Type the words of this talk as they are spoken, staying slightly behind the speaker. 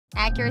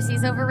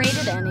Accuracy's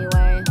overrated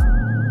anyway.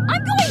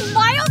 I'm going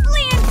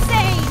mildly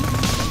insane!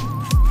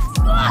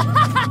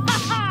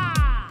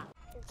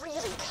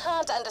 Really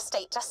can't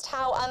understate just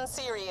how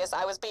unserious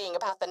I was being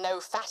about the no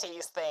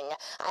fatties thing.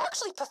 I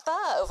actually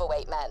prefer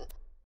overweight men.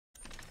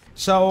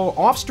 So,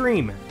 off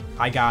stream,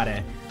 I got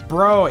it.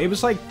 Bro, it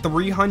was like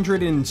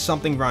 300 and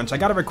something runs. I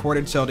got it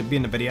recorded so it'd be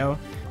in the video.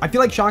 I feel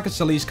like shock is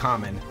the least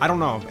common. I don't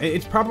know.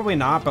 It's probably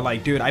not, but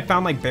like, dude, I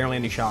found like barely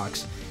any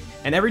shocks.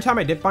 And every time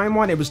I did find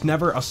one, it was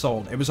never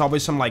assault. It was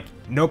always some like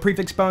no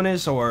prefix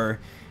bonus or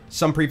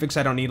some prefix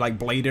I don't need, like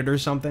bladed or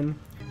something.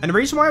 And the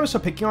reason why I was so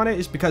picky on it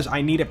is because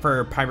I need it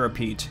for Pyro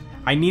Pete.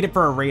 I need it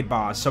for a raid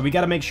boss, so we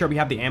gotta make sure we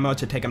have the ammo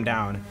to take him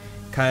down.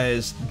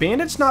 Cause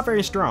Bandit's not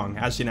very strong,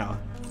 as you know.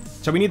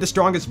 So we need the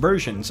strongest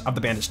versions of the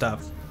Bandit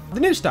stuff. The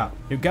new stuff.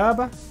 New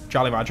Gub.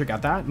 Jolly Roger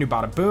got that. New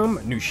Bada Boom.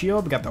 New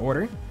Shield. We got the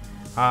order.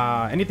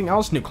 Anything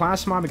else? New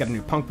class mod. We got a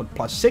new Punk with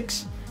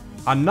 +6.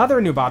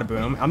 Another new Bada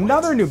Boom.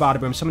 Another new Bada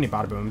Boom. So many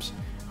Bada Booms.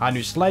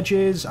 New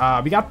sledges.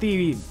 We got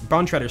the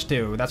Bone Shredders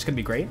too. That's gonna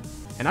be great.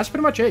 And that's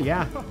pretty much it,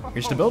 yeah.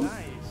 Here's the build.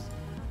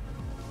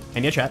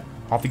 And yeah, chat.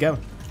 Off we go.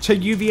 To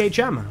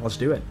UVHM. Let's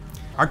do it.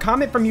 Our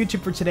comment from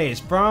YouTube for today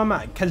is from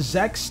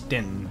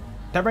Kazakhstan. Is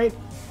that right?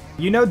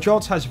 You know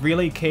Jolts has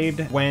really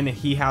caved when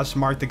he has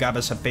marked the Gub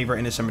as a favorite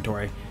in his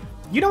inventory.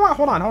 You know what?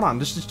 Hold on.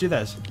 Let's just do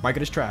this. Mark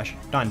it as trash.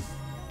 Done. Do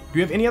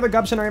we have any other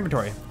Gubs in our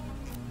inventory?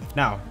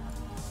 No.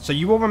 So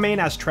you will remain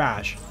as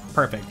trash.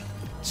 Perfect.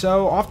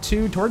 So off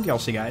to Torg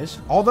DLC, guys.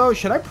 Although,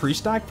 should I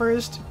pre-stack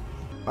first?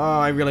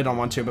 I really don't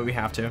want to, but we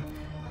have to.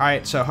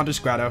 Alright, so Hunter's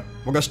Grotto.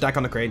 We'll go stack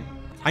on the crate.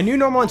 I knew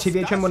normal and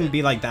TVHM wouldn't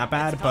be like that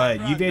bad, but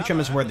UVHM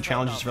is where the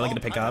challenge is really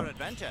going to pick up.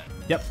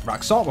 Yep,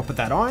 Rock Salt. We'll put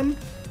that on.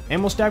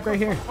 And we'll stack right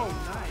here.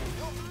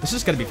 This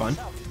is gonna be fun.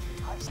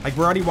 Like,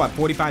 we're already, what,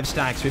 45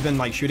 stacks? We've been,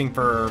 like, shooting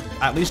for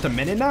at least a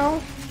minute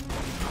now?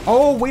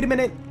 Oh, wait a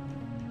minute.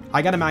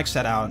 I gotta max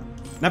that out.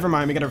 Never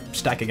mind, we gotta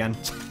stack again.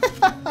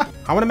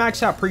 I wanna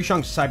max out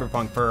pre-shunk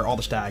Cyberpunk for all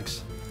the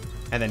stacks.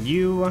 And then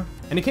you.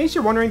 And in case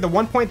you're wondering, the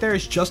 1 point there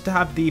is just to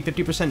have the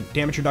 50%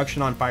 damage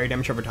reduction on fire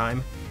damage over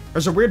time.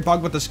 There's a weird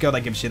bug with the skill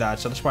that gives you that,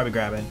 so that's why we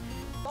grab it.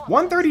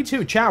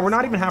 132, chat, we're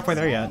not even halfway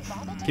there yet.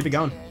 Keep it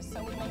going.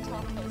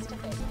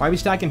 Why are we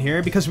stacking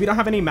here? Because we don't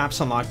have any maps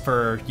unlocked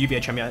for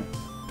UVHM yet.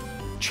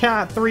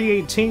 Chat,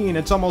 318,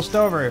 it's almost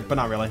over, but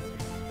not really.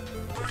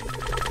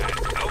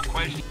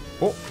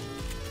 Oh,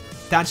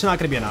 that's not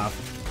gonna be enough.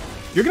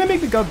 You're gonna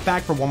make me go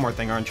back for one more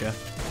thing, aren't you?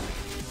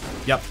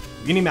 Yep,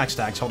 you need max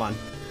stacks, hold on.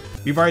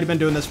 We've already been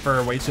doing this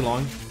for way too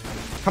long.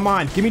 Come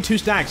on, give me 2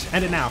 stacks,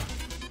 end it now.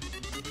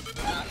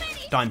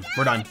 Done,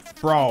 we're done.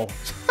 Bro.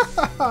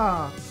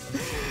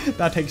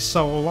 That takes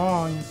so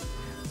long.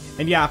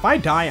 And yeah, if I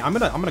die, I'm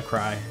gonna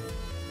cry.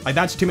 Like,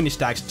 that's too many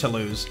stacks to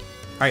lose.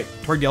 Alright,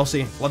 Torg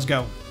DLC, let's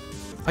go.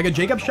 Like a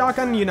Jacob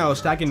shotgun, you know,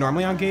 stacking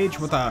normally on Gaige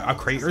with a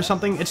crate or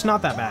something, it's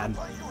not that bad.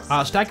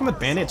 Stacking with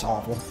Bandit, it's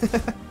awful.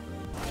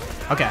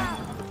 Okay.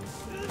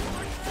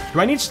 Do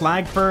I need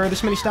slag for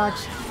this many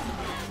stacks?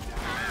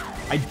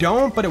 I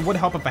don't, but it would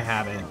help if I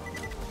have it.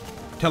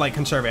 To, like,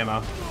 conserve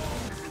ammo.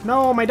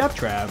 No, my death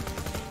trap.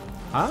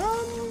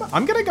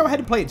 I'm gonna go ahead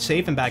and play it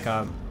safe and back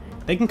up.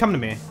 They can come to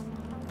me.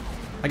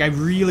 Like, I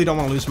really don't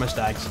want to lose my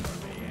stacks.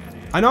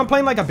 I know I'm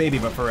playing like a baby,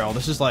 but for real,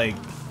 this is like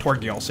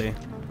Torg DLC.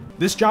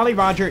 This Jolly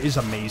Roger is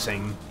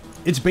amazing.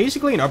 It's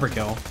basically an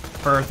overkill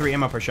for 3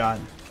 ammo per shot.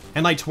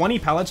 And like 20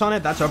 pellets on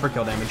it, that's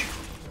overkill damage.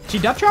 See,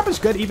 Death Trap is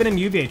good even in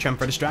UVHM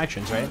for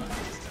distractions, right?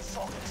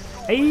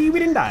 Hey, we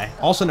didn't die.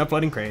 Also, no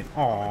floating crate.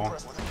 Aw.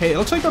 Okay, it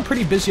looks like they're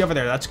pretty busy over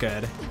there. That's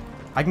good.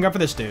 I can go for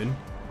this dude.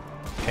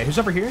 Okay, who's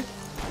over here?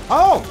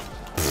 Oh!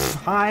 Pfft,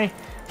 hi.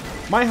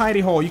 My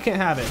hidey hole. You can't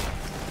have it.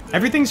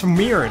 Everything's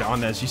mirrored on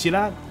this. You see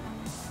that?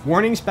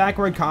 Warnings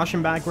backward,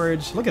 caution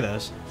backwards. Look at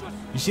this.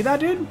 You see that,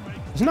 dude?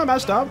 Isn't that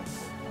messed up?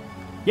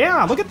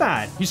 Yeah, look at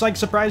that. He's like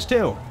surprised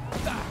too.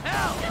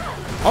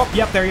 Oh,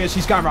 yep, there he is.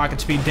 He's got rocket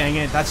speed. Dang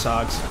it, that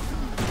sucks.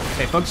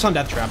 Okay, focus on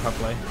Death Trap,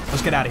 hopefully.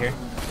 Let's get out of here.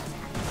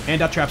 And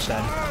Death Trap's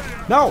dead.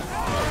 No!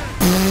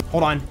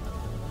 Hold on.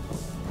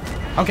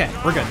 Okay,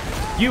 we're good.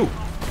 You!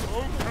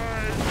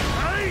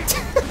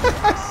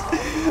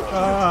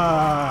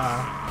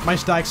 My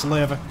stacks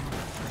live.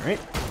 Alright.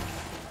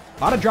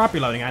 A lot of drop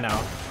reloading, I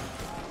know.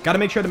 Gotta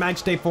make sure the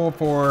mags stay full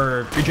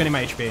for regenerating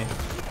my HP.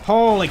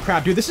 Holy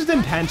crap, dude, this is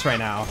intense right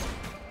now.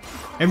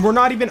 And we're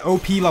not even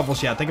OP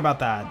levels yet, think about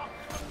that.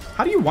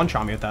 How do you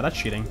one-shot me with that? That's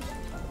cheating.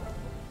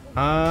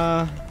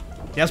 Yeah,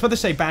 I was about to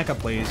say back up,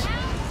 please.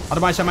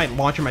 Otherwise, I might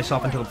launch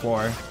myself into the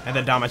floor and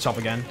then down myself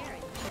again.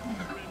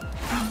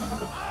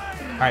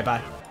 Alright,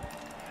 bye.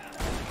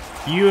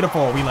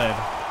 Beautiful, we live.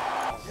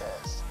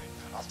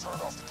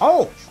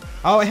 Oh!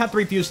 Oh, I had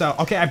 3 fuse though.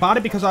 Okay, I bought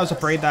it because I was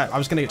afraid that I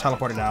was gonna get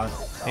teleported out.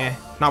 Eh,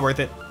 not worth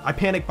it. I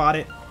panic bought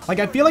it. Like,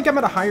 I feel like I'm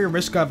at a higher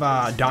risk of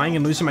dying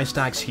and losing my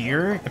stacks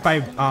here if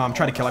I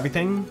try to kill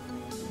everything.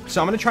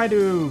 So I'm gonna try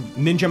to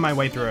ninja my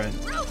way through it.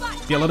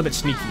 Be a little bit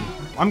sneaky.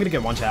 I'm gonna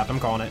get one tap, I'm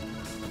calling it.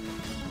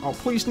 Oh,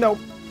 please, no.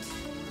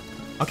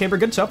 Okay, we're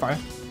good so far.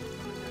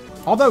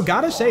 Although,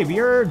 gotta say, we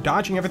are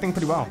dodging everything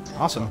pretty well.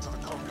 Awesome.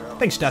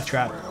 Thanks, Death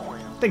Trap.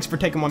 Thanks for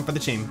taking one for the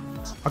team.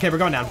 Okay, we're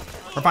going down.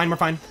 We're fine, we're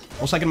fine.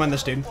 We'll second win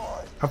this dude.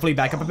 Hopefully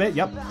back up a bit.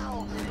 Yep.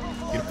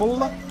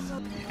 Beautiful.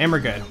 And we're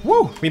good.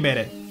 Woo! We made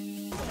it.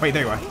 Wait,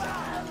 there you are.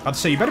 About to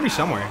say, you better be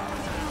somewhere.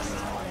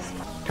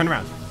 Turn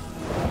around.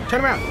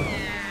 Turn around.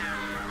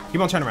 You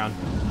won't turn around.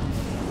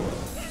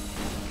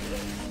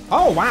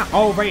 Oh, wow.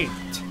 Oh, wait.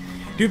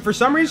 Dude, for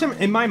some reason,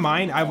 in my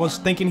mind, I was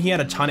thinking he had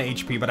a ton of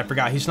HP, but I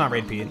forgot he's not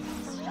raid Pete.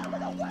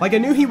 Like, I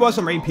knew he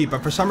wasn't raid Pete,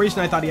 but for some reason,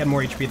 I thought he had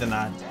more HP than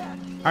that.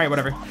 Alright,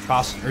 whatever.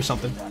 Boss, or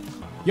something.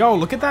 Yo,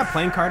 look at that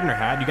playing card in her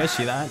hat. You guys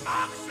see that?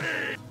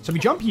 So we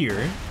jump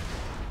here.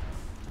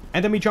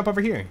 And then we jump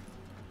over here.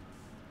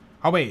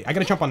 Oh, wait. I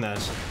gotta jump on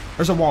this.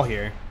 There's a wall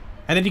here.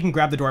 And then you can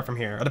grab the door from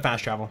here, or the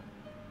fast travel.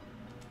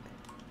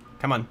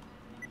 Come on.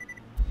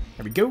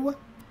 There we go.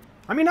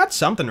 I mean, that's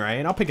something,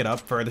 right? I'll pick it up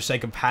for the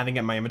sake of having it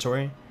in my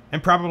inventory.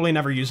 And probably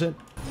never use it.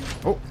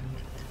 Oh.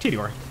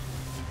 T-door.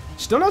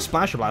 Still no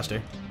Splasher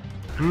Blaster.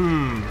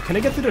 Can I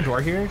get through the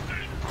door here?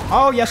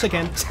 Oh, yes, I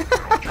can.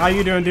 How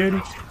you doing, dude?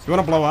 You want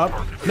to blow up?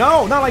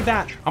 No, not like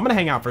that. I'm going to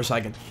hang out for a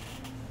second.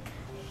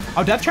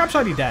 Oh, Death Trap's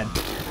already dead.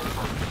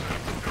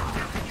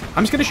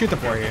 I'm just going to shoot the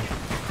floor here.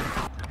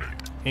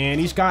 And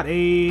he's got a...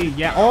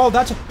 Yeah, oh,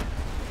 that's a...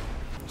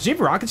 Does he have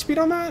rocket speed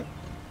on that?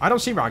 I don't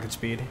see rocket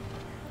speed.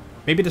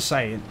 Maybe the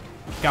sight.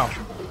 Go.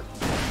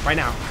 Right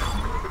now.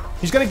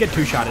 He's going to get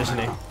two-shot, isn't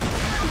he?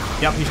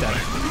 Yep, he's dead.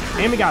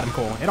 And we got him,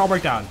 cool. It all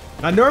worked out.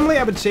 Now, normally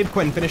I would save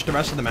quit and finish the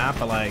rest of the map,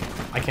 but, like,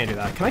 I can't do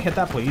that. Can I hit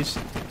that, please?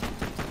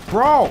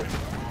 Bro!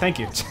 Thank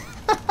you.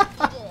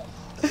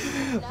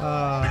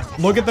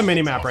 Look at the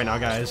mini-map right now,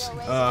 guys.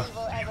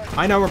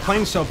 I know we're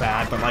playing so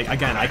bad, but, like,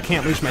 again, I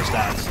can't lose my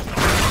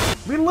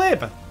stats. We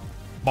live!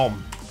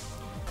 Boom.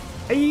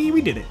 Hey,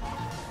 we did it.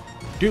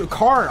 Dude,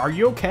 car, are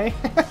you okay?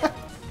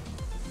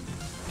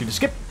 Dude, a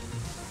skip.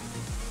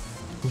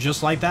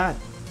 Just like that.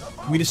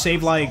 We just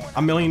saved, like,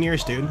 a million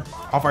years, dude.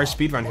 Off our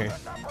speed run here.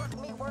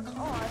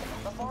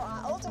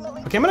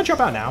 Okay, I'm gonna jump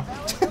out now.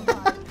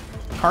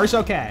 Car's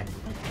okay.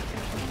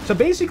 So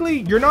basically,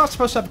 you're not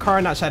supposed to have a car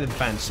on that side of the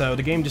fence, so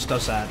the game just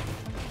does that.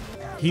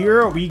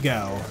 Here we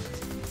go.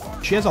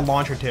 She has a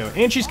launcher too,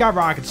 and she's got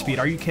rocket speed.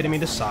 Are you kidding me?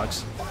 This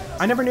sucks.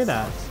 I never knew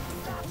that.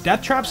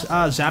 Death Trap's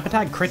Zap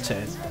Attack crits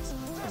hit.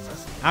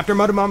 After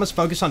Motomama's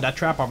focus on Death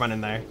Trap, I'll run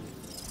in there.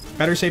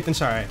 Better safe than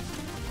sorry.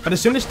 But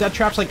as soon as Death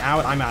Trap's like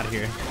out, I'm out of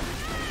here.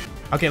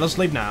 Okay, let's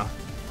leave now.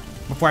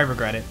 Before I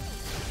regret it.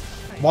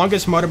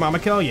 Longest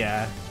Motomama kill?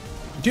 Yeah.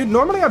 Dude,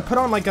 normally I'd put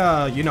on like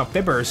a, you know,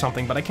 fibber or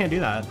something, but I can't do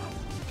that.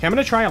 Okay, I'm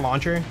gonna try a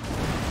launcher.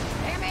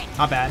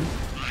 Not bad.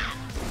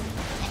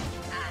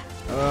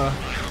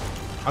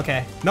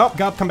 Okay. Nope,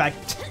 go up, come back.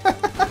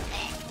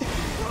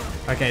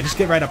 Okay, just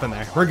get right up in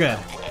there. We're good.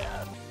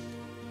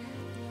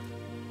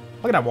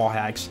 Look at that wall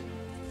hacks.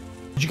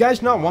 Did you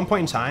guys know at one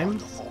point in time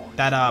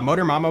that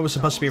Motor Mama was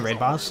supposed to be a raid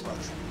boss?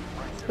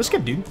 Let's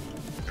skip, dude.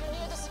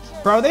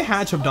 Bro, they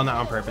had to have done that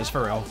on purpose,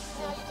 for real.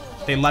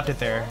 They left it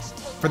there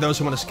for those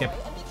who want to skip.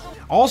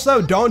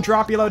 Also, don't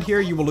drop your load here.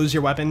 You will lose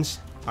your weapons.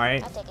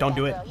 Alright? Don't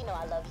do it.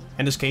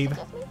 In this cave.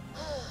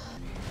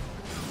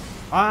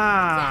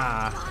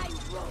 Ah!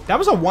 That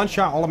was a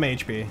one-shot all of my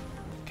HP.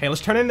 Okay,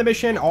 let's turn in the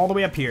mission all the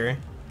way up here.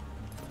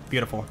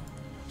 Beautiful.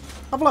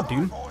 Level up,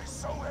 dude.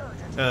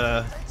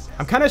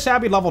 I'm kind of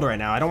sad we leveled right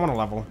now. I don't want to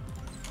level.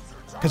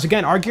 Because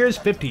again, our gear is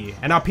 50.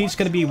 And now Pete's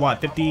going to be,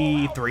 what,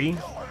 53?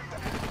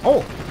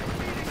 Oh!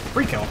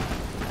 Free kill.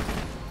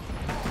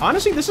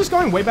 Honestly, this is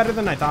going way better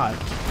than I thought.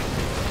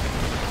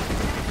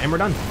 And we're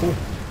done. Cool.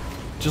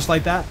 Just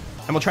like that.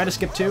 And we'll try to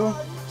skip too.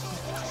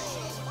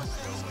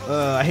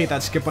 I hate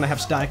that skip when I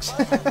have stacks.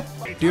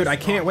 Dude, I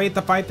can't wait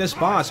to fight this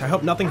boss. I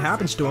hope nothing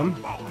happens to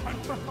him.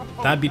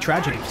 That'd be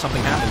tragic if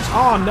something happens.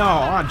 Oh no,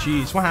 oh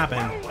jeez, what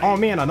happened? Oh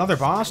man, another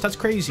boss? That's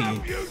crazy.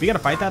 We gotta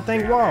fight that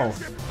thing? Whoa.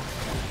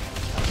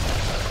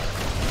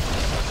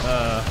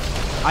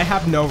 I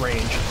have no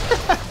range.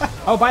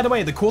 Oh, by the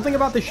way, the cool thing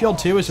about the shield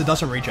too is it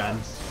doesn't regen.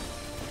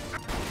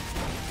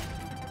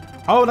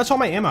 Oh, that's all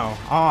my ammo.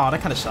 Oh,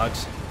 that kind of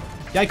sucks.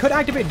 Yeah, I could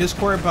activate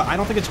Discord, but I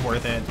don't think it's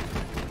worth it.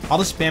 I'll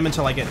just spam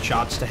until I get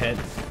shots to hit.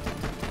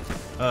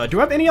 Do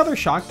I have any other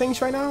shock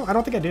things right now? I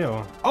don't think I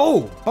do.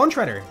 Oh, Bone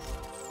Shredder.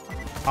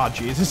 Oh,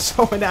 jeez, it's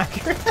so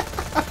inaccurate.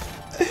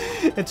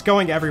 It's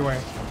going everywhere.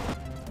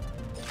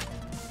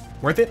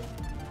 Worth it?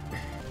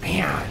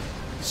 Man,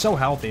 so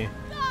healthy.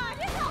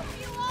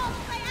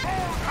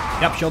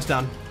 Yep, shield's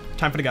down.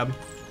 Time for the gub.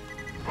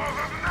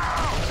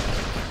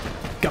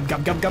 Gub,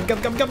 gub, gub, gub,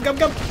 gub, gub, gub, gub,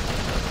 gub.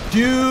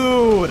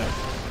 Dude!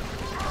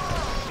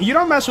 You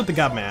don't mess with the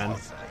gub, man.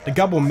 The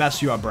gub will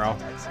mess you up, bro.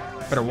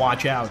 Better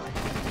watch out.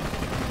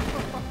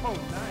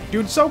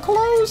 Dude, so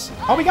close!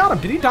 Oh, we got him.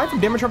 Did he die from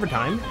damage over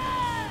time?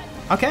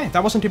 Okay,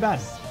 that wasn't too bad.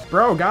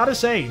 Bro, gotta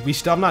say, we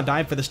still have not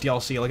died for this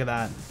DLC. Look at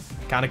that.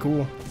 Kinda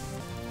cool.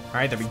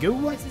 Alright, there we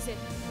go.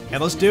 Okay,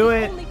 let's do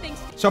it.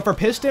 So for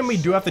Piston, we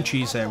do have to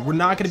cheese it. We're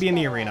not gonna be in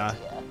the arena.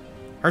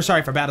 Or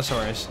sorry, for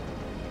Batasaurus.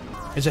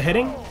 Is it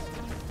hitting?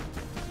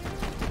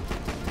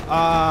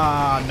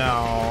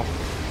 No.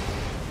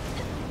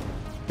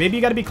 Maybe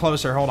you gotta be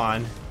closer. Hold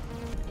on.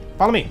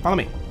 Follow me. Follow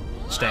me.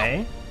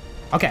 Stay.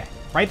 Okay,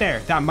 right there.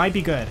 That might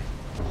be good.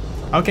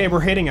 Okay, we're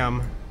hitting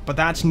him, but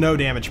that's no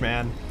damage,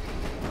 man.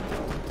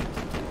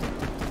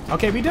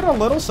 Okay, we did a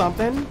little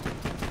something.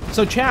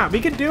 So chat, we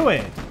could do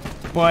it,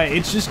 but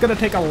it's just gonna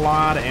take a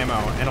lot of ammo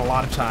and a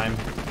lot of time.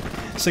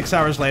 6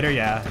 hours later,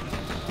 yeah.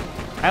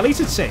 At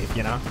least it's safe,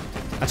 you know?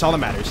 That's all that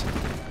matters.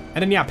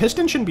 And then, yeah,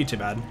 piston shouldn't be too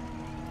bad.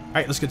 All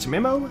right, let's get some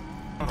ammo.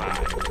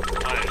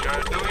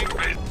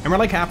 And we're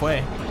like halfway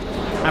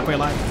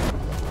alive.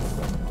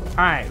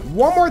 All right,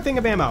 one more thing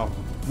of ammo.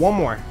 One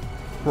more.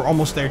 We're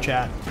almost there,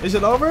 chat. Is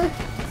it over?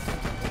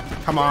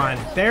 Come on.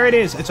 There it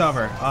is. It's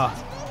over.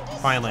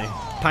 Finally.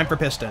 Time for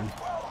piston.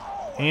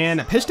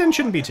 And piston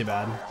shouldn't be too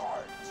bad.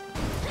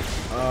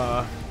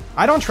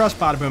 I don't trust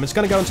Bada Boom. It's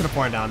gonna go into the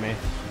floor and down me.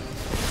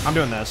 I'm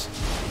doing this.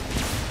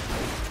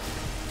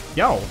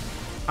 Yo.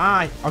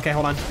 Okay,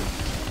 hold on.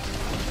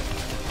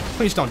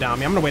 Please don't down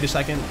me. I'm gonna wait a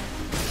second.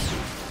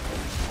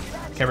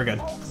 Okay, we're good.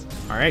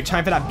 All right,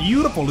 time for that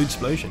beautiful loot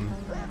explosion.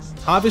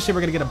 Obviously, we're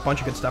gonna get a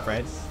bunch of good stuff,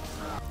 right?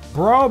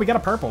 Bro, we got a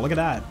purple. Look at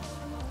that.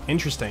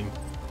 Interesting.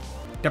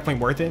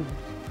 Definitely worth it.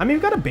 I mean,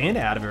 we got a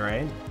bandit out of it,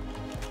 right?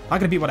 Not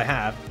gonna beat what I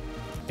have.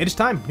 It is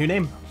time. New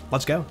name.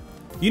 Let's go.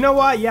 You know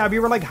what? Yeah, we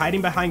were like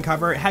hiding behind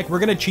cover. Heck, we're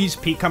gonna cheese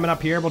Pete coming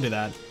up here. We'll do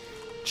that.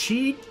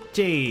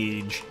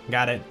 Cheatage.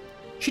 Got it.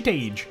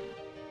 Cheatage.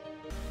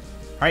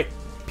 All right,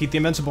 Pete the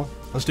Invincible.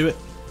 Let's do it.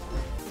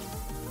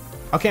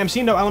 Okay, I'm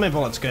seeing no element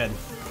bullets. Good.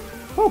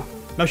 Whew.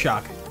 No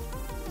shock.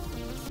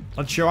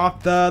 Let's show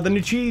off the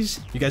new cheese.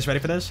 You guys ready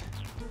for this?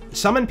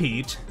 Summon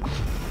Pete.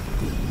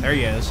 There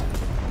he is.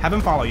 Have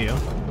him follow you.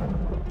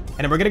 And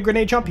then we're gonna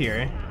grenade jump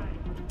here.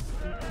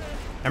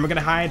 And we're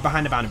gonna hide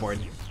behind the boundary board.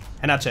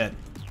 And that's it.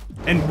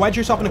 And wedge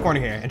yourself in the corner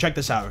here. And check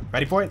this out.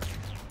 Ready for it?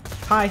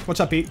 Hi, what's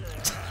up, Pete?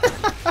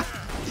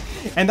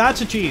 And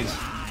that's a cheese.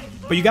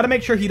 But you gotta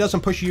make sure he doesn't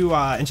push you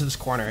into this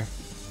corner.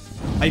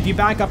 Like, if you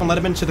back up and let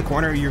him into the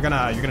corner, you're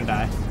gonna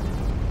die.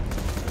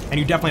 And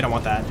you definitely don't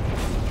want that.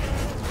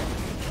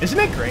 Isn't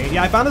it great?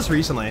 Yeah, I found this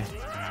recently.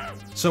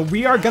 So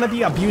we are gonna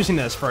be abusing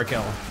this for a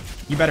kill.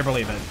 You better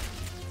believe it.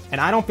 And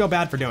I don't feel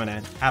bad for doing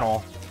it at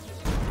all.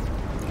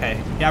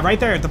 Okay, yeah, right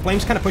there. The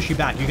flames kind of push you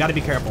back. You gotta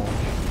be careful.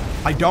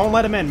 Like, don't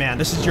let him in, man.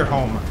 This is your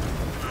home.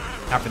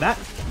 After that,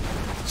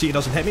 see, it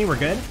doesn't hit me. We're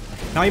good.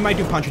 Now you might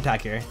do punch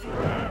attack here.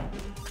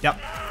 Yep,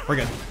 we're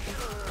good.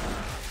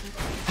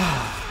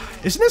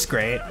 Isn't this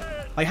great?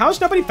 Like, how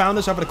has nobody found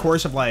this over the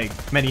course of, like,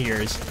 many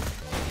years?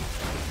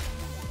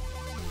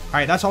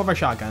 Alright, that's all of our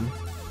shotgun.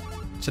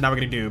 So now we're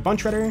gonna do Bone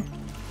Shredder.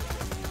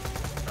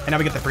 And now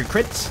we get the free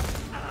crits.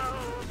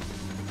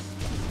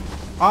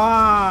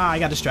 I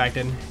got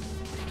distracted.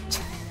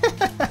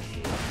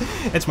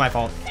 It's my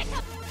fault.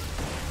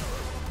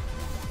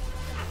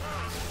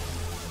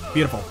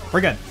 Beautiful.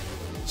 We're good.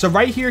 So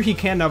right here, he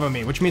can Nova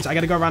me, which means I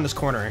gotta go around this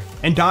corner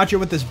and dodge it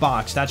with this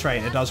box. That's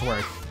right, it does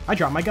work. I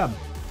dropped my gub.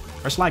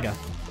 Or Slaga.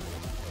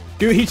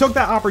 Dude, he took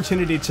that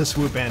opportunity to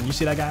swoop in. You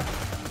see that guy?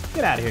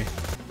 Get out of here.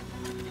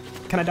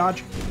 Can I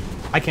dodge?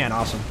 I can,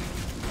 awesome.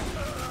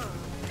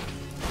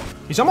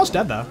 He's almost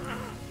dead, though.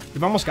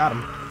 We've almost got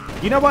him.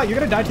 You know what? You're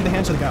gonna die to the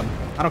hands of the gub.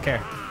 I don't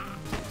care.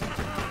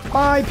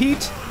 Bye,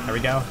 Pete. There we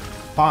go.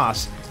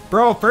 Boss.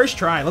 Bro, first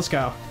try. Let's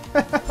go.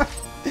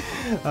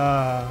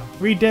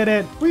 We did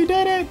it. We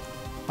did it.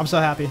 I'm so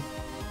happy.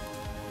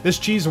 This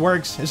cheese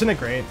works. Isn't it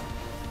great?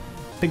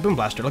 Big Boom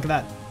Blaster. Look at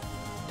that.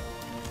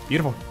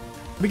 Beautiful.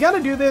 We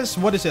gotta do this,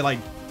 what is it, like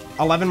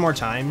 11 more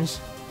times?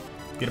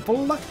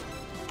 Beautiful.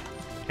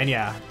 And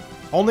yeah,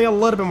 only a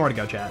little bit more to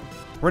go, chat.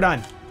 We're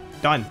done.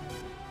 Done.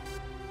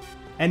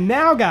 And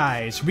now,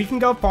 guys, we can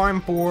go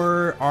farm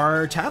for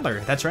our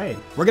Tadler. That's right.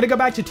 We're gonna go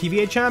back to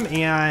TVHM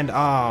and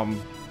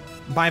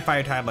buy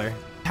Fire Tadler.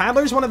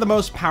 Tadler's one of the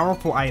most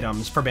powerful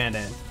items for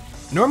Bandit.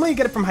 Normally you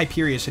get it from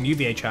Hyperius and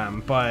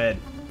UVHM, but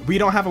we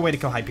don't have a way to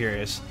kill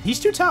Hyperius. He's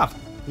too tough.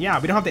 Yeah,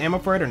 we don't have the ammo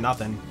for it or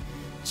nothing.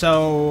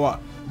 So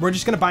we're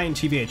just gonna buy it in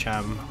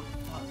TVHM.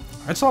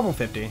 It's level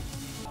 50.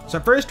 So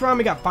first round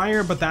we got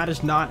fire, but that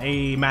is not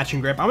a matching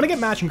grip. I'm gonna get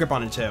matching grip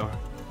on it too.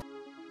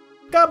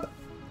 Gub.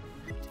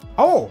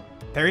 Oh,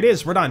 there it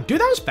is. We're done. Dude,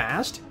 that was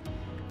fast.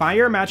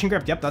 Fire, matching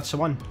grip. Yep, that's the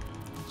one.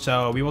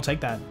 So we will take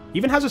that.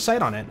 Even has a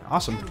sight on it.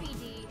 Awesome.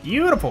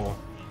 Beautiful.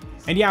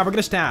 And yeah, we're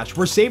gonna stash.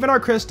 We're saving our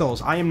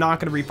crystals. I am not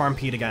gonna refarm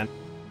Pete again.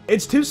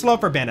 It's too slow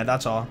for Bandit,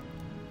 that's all.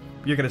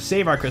 You're gonna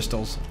save our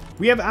crystals.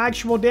 We have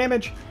actual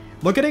damage.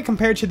 Look at it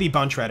compared to the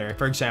Bone Shredder,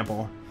 for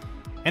example.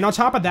 And on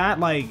top of that,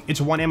 like,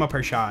 it's 1 ammo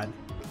per shot.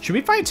 Should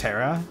we fight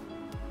Terra?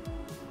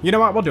 You know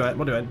what? We'll do it.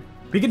 We'll do it.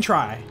 We can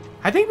try.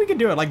 I think we can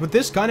do it. Like, with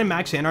this gun and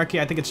Max Anarchy,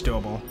 I think it's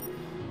doable.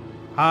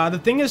 The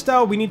thing is,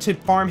 though, we need to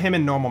farm him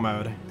in normal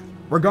mode.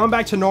 We're going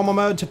back to normal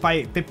mode to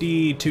fight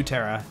 52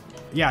 Terra.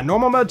 Yeah,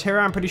 normal mode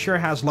Terra, I'm pretty sure,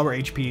 has lower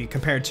HP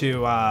compared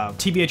to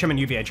TVHM and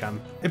UVHM.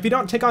 If we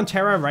don't take on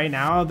Terra right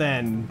now,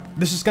 then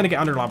this is going to get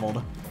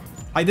underleveled.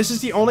 Like, this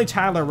is the only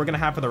Tadler we're going to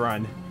have for the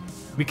run.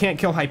 We can't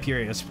kill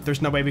Hyperius.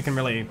 There's no way we can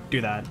really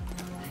do that.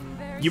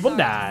 You will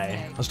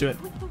die. Let's do it.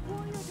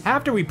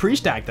 After we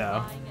pre-stack,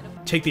 though.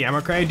 Take the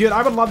ammo crate. Dude,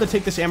 I would love to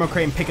take this ammo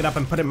crate and pick it up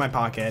and put it in my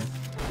pocket.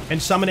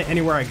 And summon it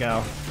anywhere I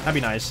go. That'd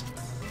be nice.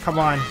 Come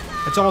on.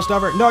 It's almost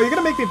over. No, you're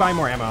gonna make me buy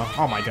more ammo.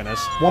 Oh my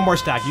goodness. One more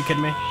stack. You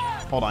kidding me?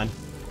 Hold on.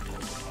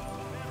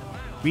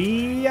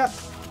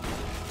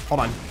 Hold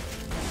on.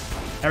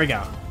 There we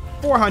go.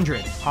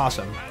 400.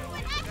 Awesome.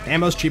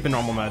 Ammo's cheap in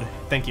normal mode.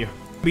 Thank you.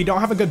 We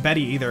don't have a good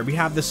Betty either. We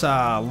have this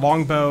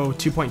longbow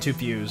 2.2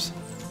 fuse.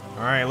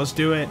 All right, let's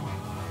do it.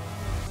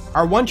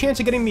 Our one chance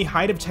of getting the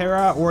Hide of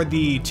Terra or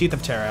the Teeth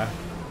of Terra.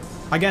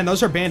 Again,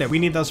 those are Bandit. We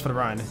need those for the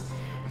run.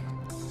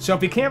 So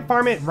if we can't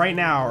farm it right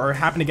now or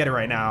happen to get it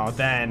right now,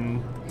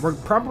 then we're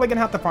probably gonna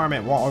have to farm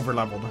it while over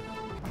leveled.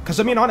 Because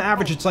I mean, on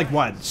average, it's like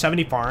what,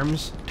 70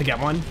 farms to get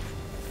one?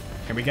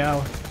 Here we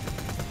go.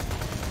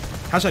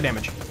 How's that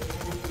damage?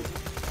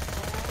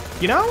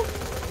 You know?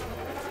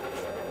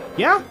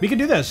 Yeah, we could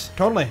do this.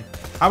 Totally.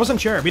 I wasn't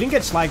sure. We didn't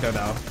get slag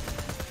though.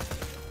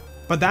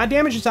 But that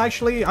damage is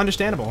actually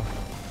understandable.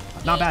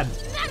 Not bad.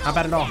 Not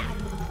bad at all.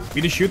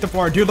 We just shoot the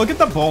floor. Dude, look at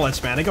the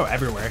bullets, man. They go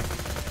everywhere.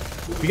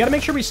 We gotta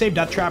make sure we save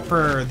Death Trap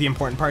for the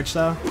important parts,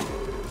 though.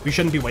 We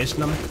shouldn't be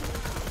wasting them.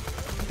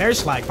 There's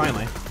slag,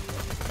 finally.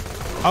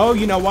 Oh,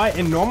 you know what?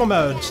 In normal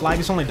mode, slag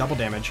is only double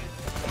damage.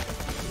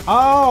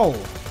 Oh!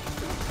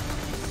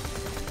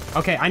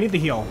 Okay, I need the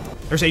heal.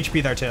 There's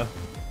HP there, too.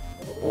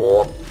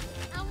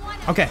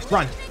 Okay,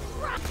 run.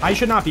 I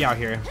should not be out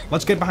here.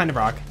 Let's get behind the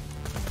rock.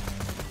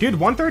 Dude,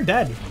 1/3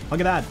 dead. Look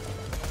at that.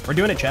 We're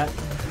doing it, chat.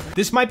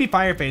 This might be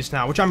Fireface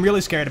now, which I'm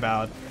really scared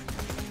about.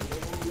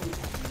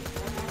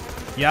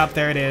 Yep,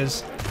 there it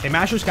is. Okay,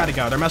 Masher's got to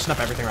go. They're messing up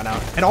everything right now.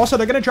 And also,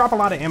 they're going to drop a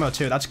lot of ammo,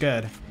 too. That's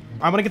good.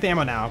 I want to get the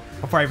ammo now,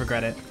 before I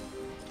regret it.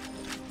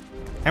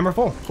 And we're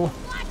full. Cool.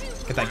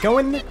 Get that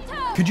going.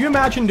 Could you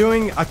imagine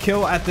doing a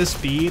kill at this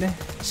speed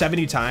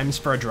 70 times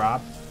for a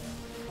drop?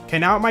 Okay,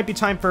 now it might be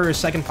time for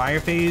second fire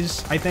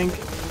phase, I think.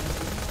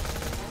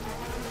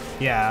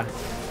 Yeah.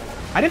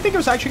 I didn't think it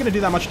was actually going to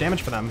do that much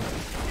damage for them.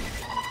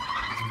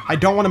 I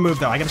don't want to move,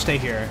 though. I got to stay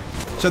here.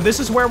 So this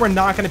is where we're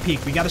not going to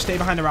peek. We got to stay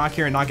behind the rock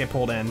here and not get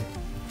pulled in.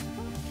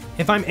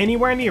 If I'm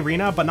anywhere in the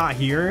arena but not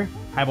here,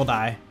 I will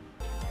die.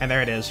 And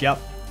there it is. Yep.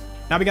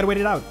 Now we got to wait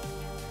it out.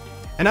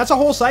 And that's a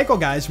whole cycle,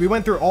 guys. We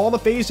went through all the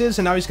phases,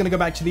 and now he's going to go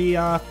back to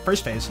the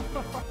first phase.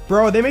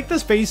 Bro, they make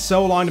this phase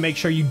so long to make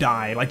sure you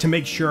die. Like, to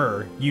make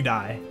sure you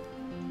die.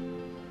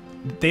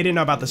 They didn't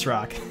know about this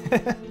rock.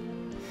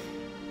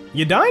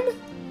 You done?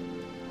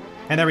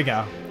 And there we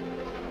go.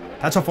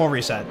 That's a full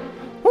reset.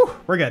 Whew,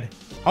 we're good.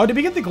 Oh, did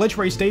we get the glitch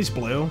where he stays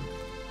blue?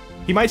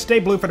 He might stay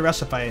blue for the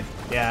rest of the fight.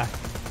 Yeah.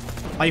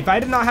 Like, if I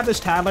did not have this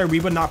Tattler, we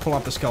would not pull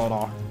up the skill at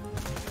all.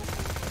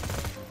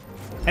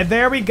 And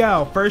there we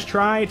go. First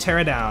try, tear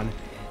it down.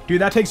 Dude,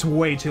 that takes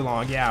way too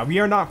long. Yeah, we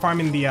are not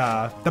farming the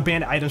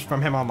bandit items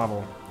from him on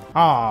level.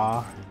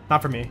 Aw,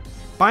 not for me.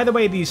 By the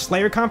way, the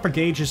Slayer comp for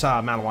Gaige is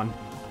Mal 1.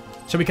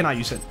 So we cannot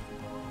use it.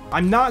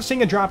 I'm not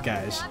seeing a drop,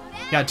 guys.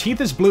 Yeah, Teeth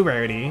is blue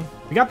rarity.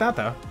 We got that,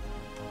 though.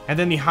 And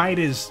then the Hide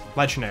is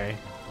legendary.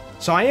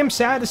 So I am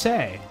sad to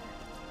say.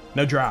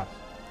 No drop.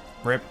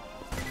 Rip.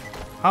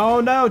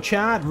 Oh no,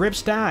 chat. Rip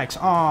stacks.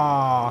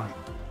 Aw.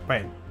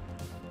 Wait.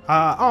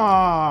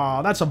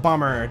 Aw, that's a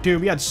bummer.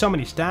 Dude, we had so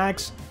many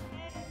stacks.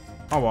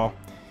 Oh well.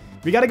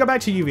 We gotta go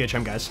back to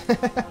UVHM, guys.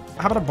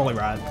 How about a Bully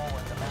Rod?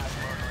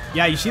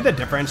 Yeah, you see the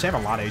difference? They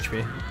have a lot of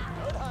HP.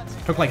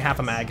 Took like half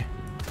a mag.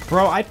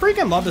 Bro, I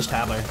freaking love this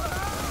Tattler.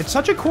 It's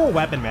such a cool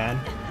weapon, man.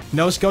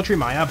 No skill tree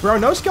Maya. Bro,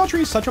 no skill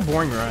tree is such a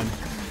boring run.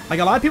 Like,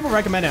 a lot of people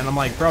recommend it, and I'm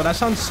like, bro, that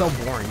sounds so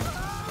boring.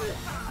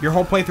 Your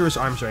whole playthrough is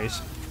arms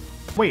race.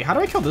 Wait, how do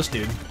I kill this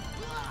dude?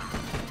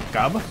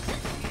 Gub?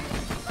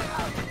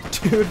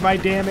 Dude, my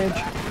damage.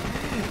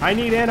 I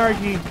need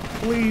anarchy,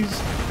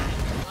 please.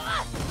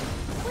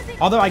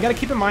 Although, I gotta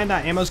keep in mind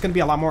that ammo's gonna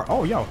be a lot more...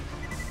 Oh, yo.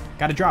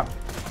 Gotta drop.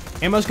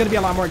 Ammo's gonna be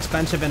a lot more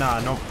expensive in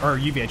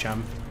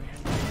UVHM.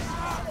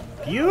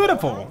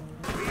 Beautiful.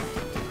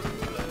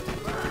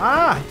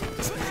 Ah!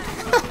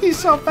 He's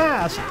so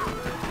fast.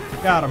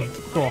 Got him.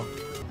 Cool.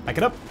 Back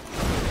it up.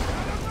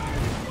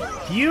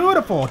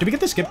 Beautiful. Did we get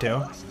the skip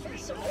too?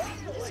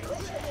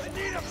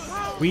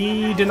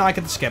 We did not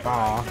get the skip.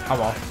 Aw. Oh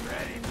well.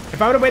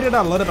 If I would have waited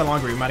a little bit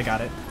longer, we might have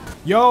got it.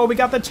 Yo, we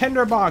got the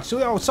tinder box.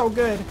 Oh, so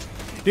good.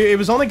 Dude, it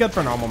was only good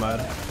for normal mode.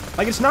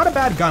 Like, it's not a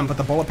bad gun, but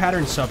the bullet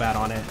pattern's so bad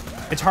on it.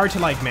 It's hard to,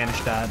 like,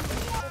 manage that.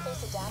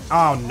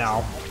 Oh,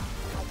 no.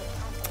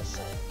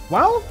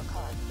 Well?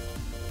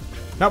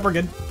 Nope, we're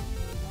good.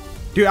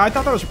 Dude, I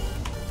thought that was...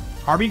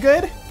 Are we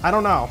good? I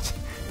don't know.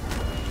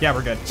 Yeah,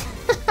 we're good.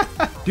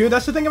 Dude,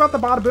 that's the thing about the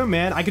Bada Boom,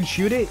 man. I can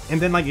shoot it, and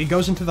then, like, it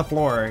goes into the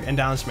floor and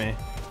downs me.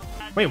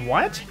 Wait,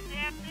 what?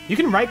 You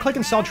can right-click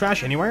and sell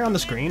trash anywhere on the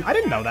screen? I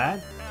didn't know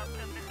that.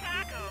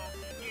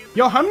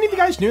 Yo, how many of you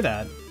guys knew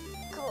that?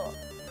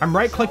 I'm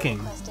right-clicking.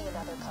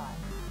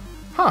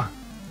 Huh.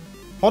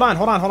 Hold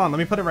on. Let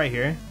me put it right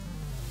here.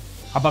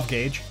 Above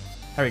Gaige.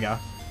 There we go.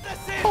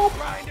 Oh.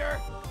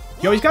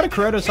 Yo, he's got a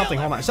Kuroda or something.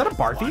 Hold on. Is that a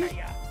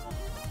Barthy?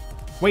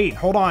 Wait,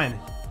 hold on.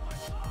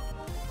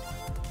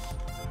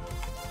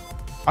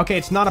 Okay,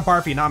 it's not a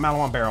Barfy, not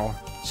Malawan Barrel.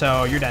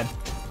 So, you're dead.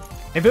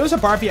 If it was a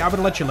Barfy, I would have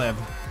let you live.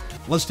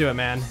 Let's do it,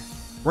 man.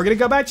 We're gonna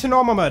go back to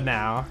normal mode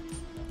now.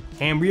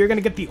 And we are gonna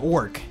get the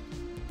Orc.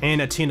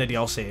 and a Tina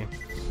DLC.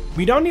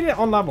 We don't need it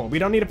on level. We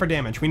don't need it for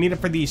damage. We need it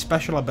for the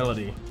special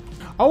ability.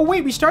 Oh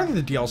wait, we started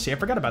the DLC. I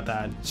forgot about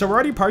that. So we're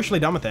already partially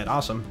done with it.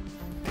 Awesome.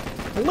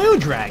 Blue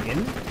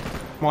dragon.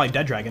 More like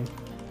dead dragon.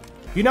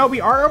 You know,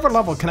 we are over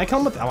leveled. Can I kill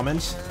him with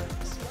elements?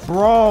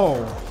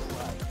 Bro.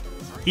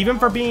 Even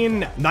for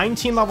being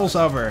 19 levels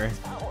over,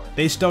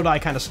 they still die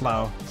kind of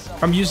slow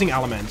from using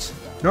elements.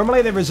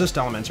 Normally they resist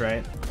elements,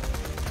 right?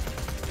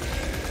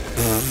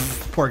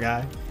 Poor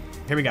guy.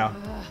 Here we go.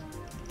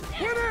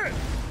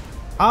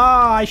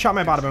 Ah, I shot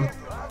my bottom.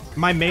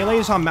 My melee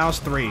is on mouse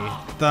 3,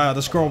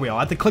 the scroll wheel.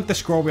 I have to click the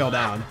scroll wheel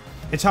down.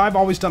 It's how I've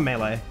always done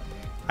melee.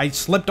 I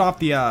slipped off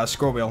the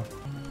scroll wheel.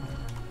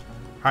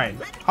 Alright.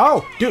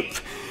 Oh, dude.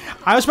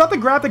 I was about to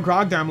grab the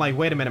grog there. I'm like,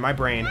 wait a minute, my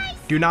brain.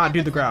 Do not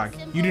do the grog.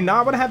 You do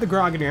not want to have the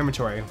grog in your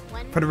inventory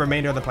for the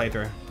remainder of the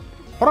playthrough.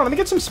 Hold on, let me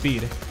get some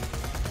speed.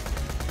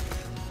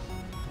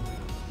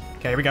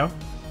 Okay, here we go.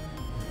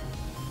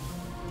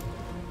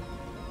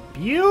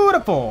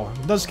 Beautiful.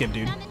 It does skip,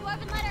 dude.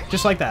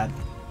 Just like that.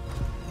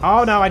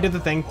 Oh no, I did the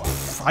thing.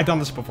 I've done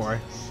this before.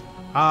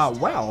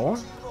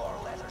 Well.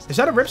 Is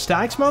that a Rip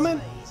Stacks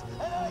moment?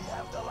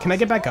 Can I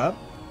get back up?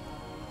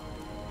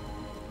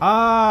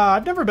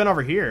 I've never been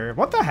over here.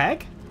 What the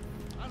heck?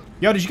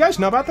 Yo, did you guys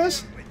know about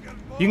this?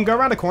 You can go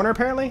around the corner,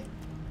 apparently?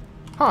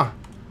 Huh.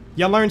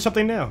 You learned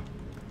something new.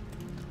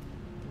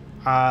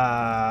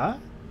 Hold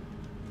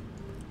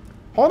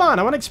on,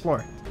 I want to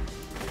explore.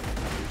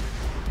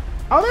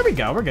 Oh, there we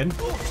go. We're good.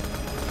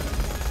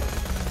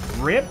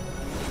 Rip.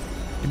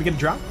 Did we get a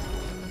drop?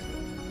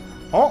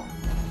 Oh.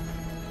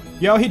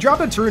 Yo, he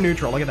dropped a true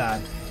neutral. Look at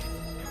that.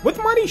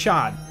 With Mighty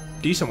Shot.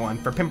 Decent one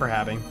for Pimper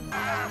having.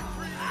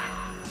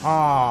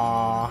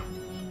 Aww.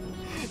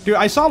 Dude,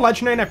 I saw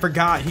Legendary and I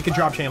forgot he could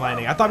drop Chain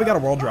Lightning. I thought we got a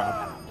world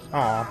drop.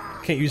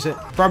 Aw, can't use it.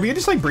 Bro, we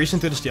just like breezing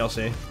through this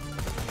DLC.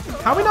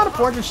 How are we not at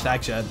 400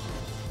 stacks yet?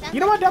 You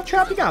know what, Death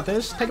Trap? You got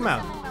this. Take him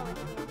out.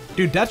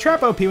 Dude, Death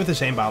Trap OP with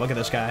his aimbot. Look at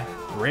this guy.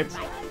 Rip.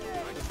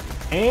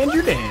 And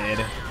you're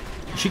dead.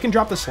 She can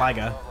drop the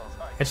Slaga.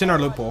 It's in our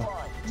loot pool.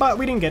 But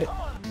we didn't get it.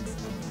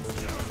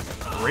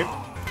 Rip.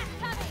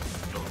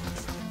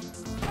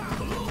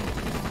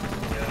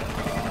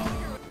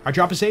 Our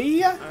drop is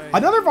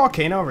another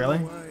volcano, really?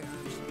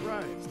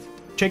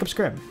 Jacob's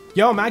crib.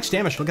 Yo, max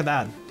damage, look at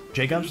that.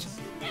 Jacob's,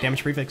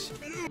 damage prefix.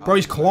 Bro,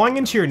 he's clawing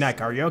into your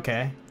neck, are you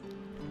okay?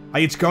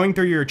 Like, it's going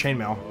through your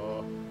chainmail.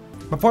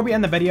 Before we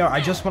end the video, I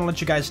just want to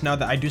let you guys know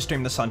that I do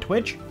stream this on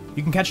Twitch.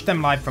 You can catch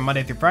them live from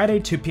Monday through Friday,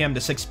 2 p.m.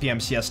 to 6 p.m.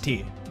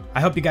 CST. I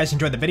hope you guys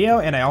enjoyed the video,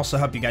 and I also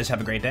hope you guys have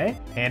a great day,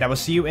 and I will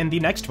see you in the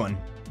next one.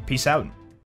 Peace out.